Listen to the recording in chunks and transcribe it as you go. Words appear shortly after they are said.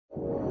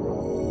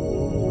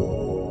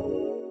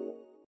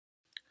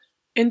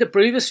In the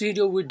previous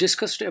video, we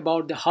discussed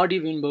about the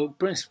Hardy-Weinberg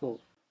principle,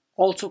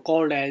 also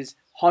called as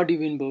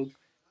Hardy-Weinberg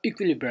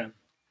equilibrium.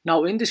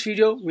 Now in this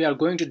video, we are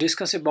going to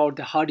discuss about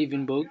the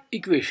Hardy-Weinberg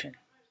equation.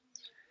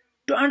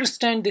 To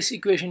understand this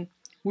equation,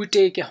 we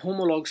take a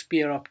homologous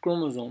pair of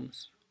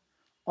chromosomes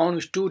on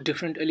which two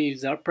different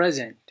alleles are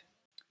present.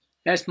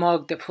 Let's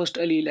mark the first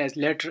allele as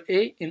letter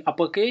A in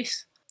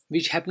uppercase,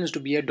 which happens to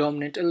be a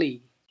dominant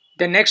allele.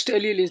 The next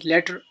allele is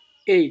letter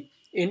A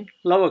in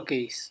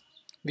lowercase,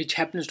 which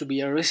happens to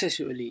be a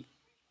recessive allele.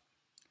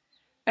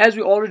 As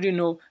we already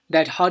know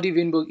that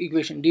Hardy-Weinberg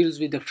equation deals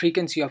with the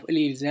frequency of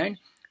alleles and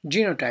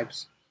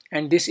genotypes,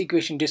 and this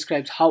equation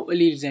describes how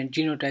alleles and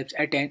genotypes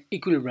attain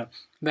equilibrium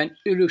when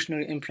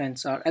evolutionary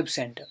influences are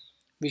absent,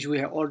 which we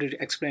have already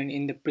explained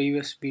in the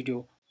previous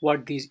video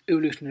what these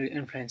evolutionary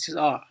influences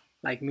are,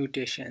 like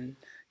mutation,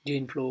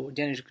 gene flow,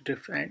 genetic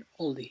drift, and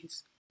all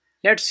these.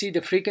 Let's see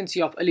the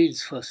frequency of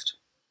alleles first.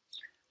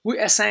 We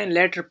assign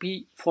letter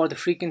P for the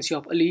frequency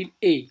of allele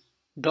A,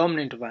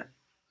 dominant one,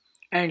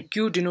 and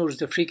Q denotes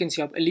the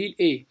frequency of allele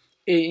A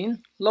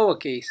in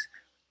lowercase,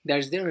 that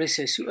is the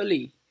recessive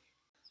allele.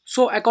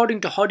 So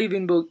according to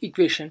Hardy-Weinberg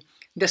equation,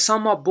 the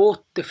sum of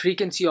both the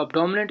frequency of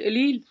dominant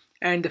allele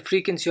and the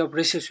frequency of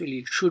recessive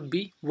allele should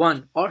be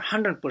 1 or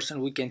 100%,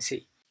 we can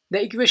say.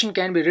 The equation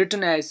can be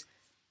written as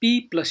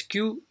P plus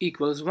Q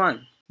equals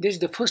 1. This is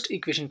the first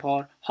equation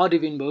for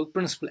Hardy-Weinberg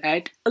principle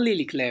at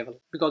allelic level,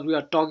 because we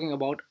are talking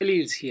about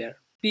alleles here.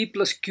 P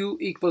plus Q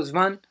equals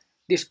 1.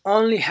 This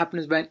only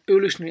happens when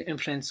evolutionary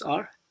influences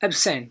are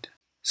absent.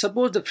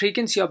 Suppose the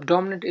frequency of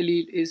dominant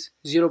allele is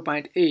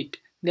 0.8,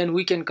 then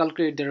we can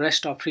calculate the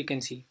rest of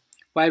frequency.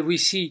 While we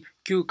see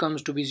Q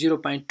comes to be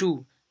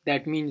 0.2,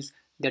 that means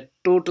the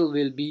total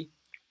will be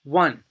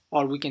 1,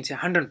 or we can say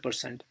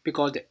 100%,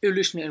 because the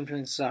evolutionary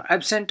influences are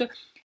absent,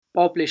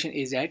 population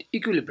is at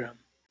equilibrium,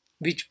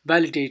 which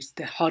validates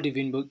the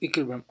Hardy-Weinberg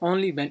equilibrium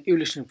only when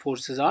evolutionary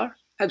forces are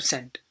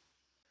absent.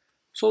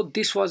 So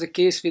this was the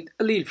case with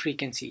allele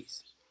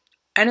frequencies.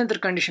 Another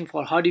condition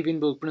for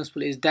Hardy-Weinberg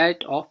principle is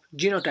that of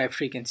genotype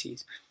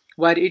frequencies,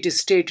 where it is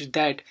stated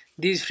that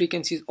these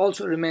frequencies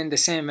also remain the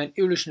same when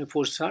evolutionary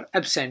forces are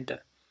absent.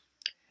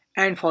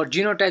 And for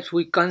genotypes,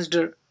 we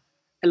consider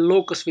a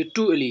locus with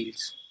two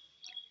alleles,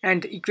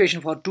 and the equation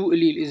for two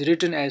allele is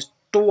written as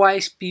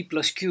twice P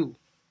plus Q,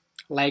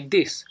 like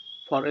this,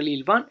 for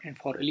allele 1 and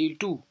for allele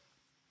 2.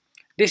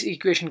 This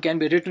equation can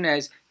be written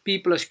as P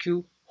plus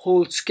Q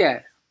whole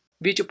square,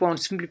 which upon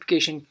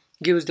simplification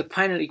gives the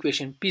final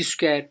equation P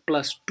square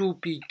plus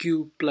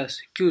 2PQ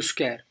plus Q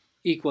square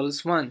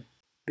equals 1,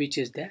 which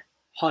is the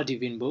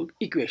Hardy-Weinberg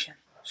equation.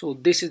 So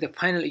this is the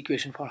final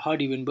equation for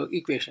Hardy-Weinberg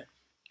equation.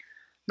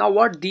 Now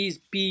what these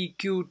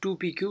PQ,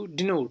 2PQ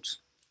denotes?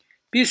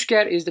 P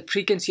square is the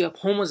frequency of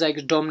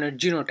homozygous dominant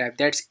genotype,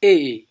 that's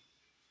AA,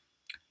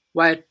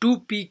 while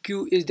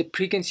 2PQ is the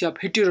frequency of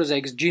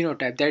heterozygous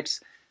genotype,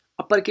 that's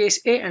uppercase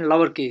A and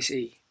lowercase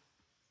a.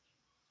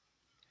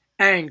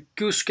 And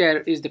Q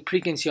square is the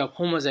frequency of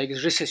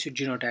homozygous recessive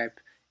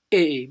genotype,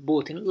 AA,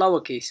 both in lower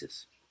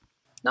cases.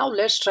 Now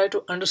let's try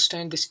to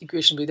understand this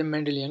equation with a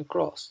Mendelian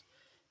cross.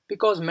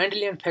 Because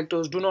Mendelian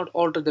factors do not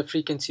alter the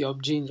frequency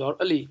of genes or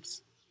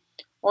alleles.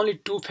 Only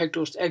two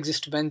factors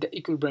exist when the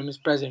equilibrium is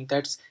present,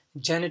 that's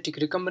genetic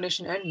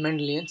recombination and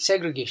Mendelian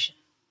segregation.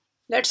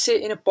 Let's say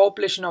in a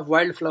population of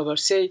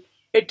wildflowers, say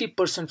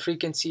 80%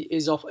 frequency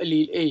is of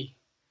allele A,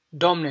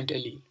 dominant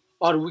allele,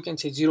 or we can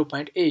say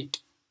 0.8.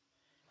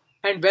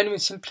 And when we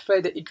simplify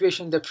the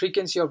equation, the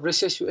frequency of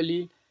recessive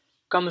allele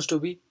comes to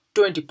be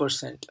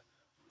 20%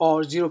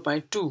 or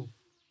 0.2,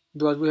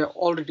 because we have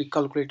already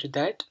calculated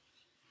that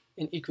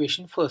in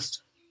equation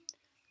first.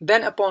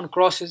 Then upon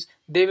crosses,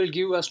 they will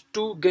give us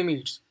two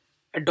gametes,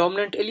 a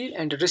dominant allele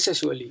and a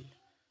recessive allele,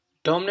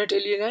 dominant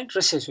allele and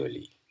recessive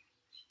allele,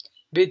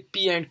 with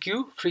P and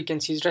Q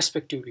frequencies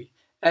respectively,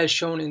 as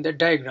shown in the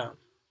diagram.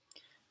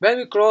 When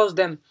we cross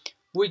them,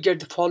 we get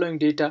the following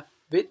data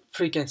with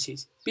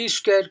frequencies. P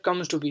square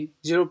comes to be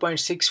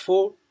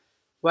 0.64,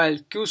 while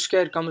Q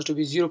square comes to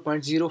be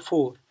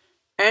 0.04,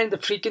 and the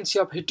frequency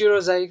of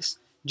heterozygous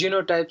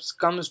genotypes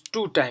comes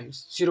 2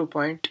 times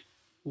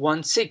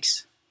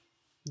 0.16.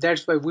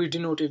 That's why we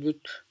denote it with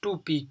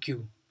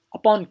 2PQ.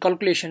 Upon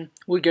calculation,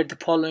 we get the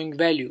following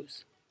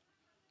values.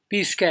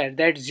 P square,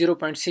 that's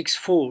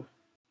 0.64,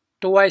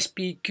 twice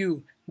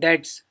PQ,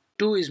 that's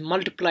 2 is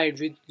multiplied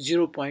with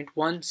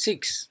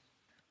 0.16,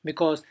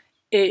 because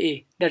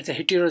AA, that's a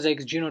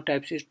heterozygous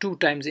genotypes, is 2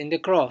 times in the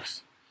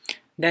cross.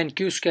 Then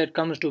Q square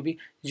comes to be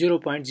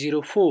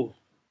 0.04.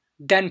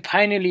 Then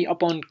finally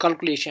upon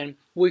calculation,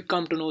 we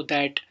come to know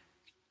that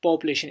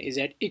population is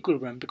at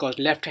equilibrium, because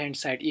left hand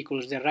side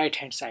equals the right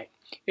hand side.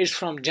 It's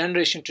from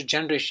generation to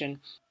generation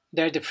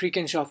that the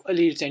frequency of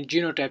alleles and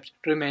genotypes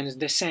remains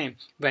the same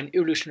when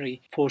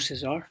evolutionary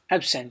forces are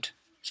absent.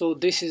 So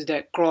this is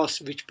the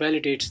cross which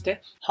validates the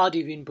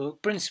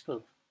Hardy-Weinberg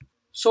principle.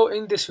 So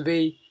in this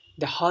way,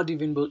 the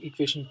Hardy-Weinberg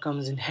equation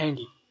comes in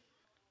handy,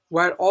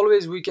 where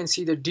always we can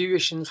see the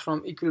deviations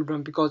from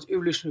equilibrium because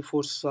evolutionary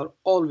forces are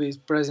always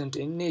present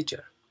in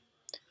nature.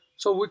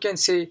 So we can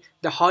say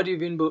the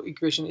Hardy-Weinberg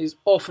equation is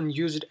often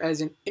used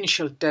as an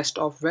initial test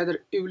of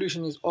whether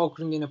evolution is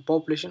occurring in a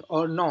population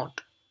or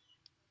not.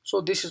 So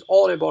this is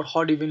all about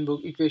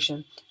Hardy-Weinberg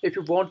equation. If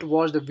you want to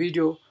watch the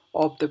video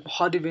of the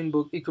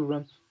Hardy-Weinberg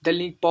equilibrium, the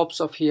link pops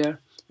up here.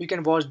 You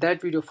can watch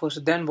that video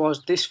first, then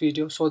watch this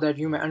video so that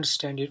you may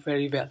understand it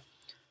very well.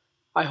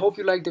 I hope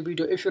you like the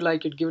video. If you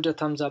like it, give it a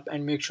thumbs up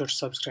and make sure to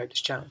subscribe to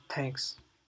this channel. Thanks.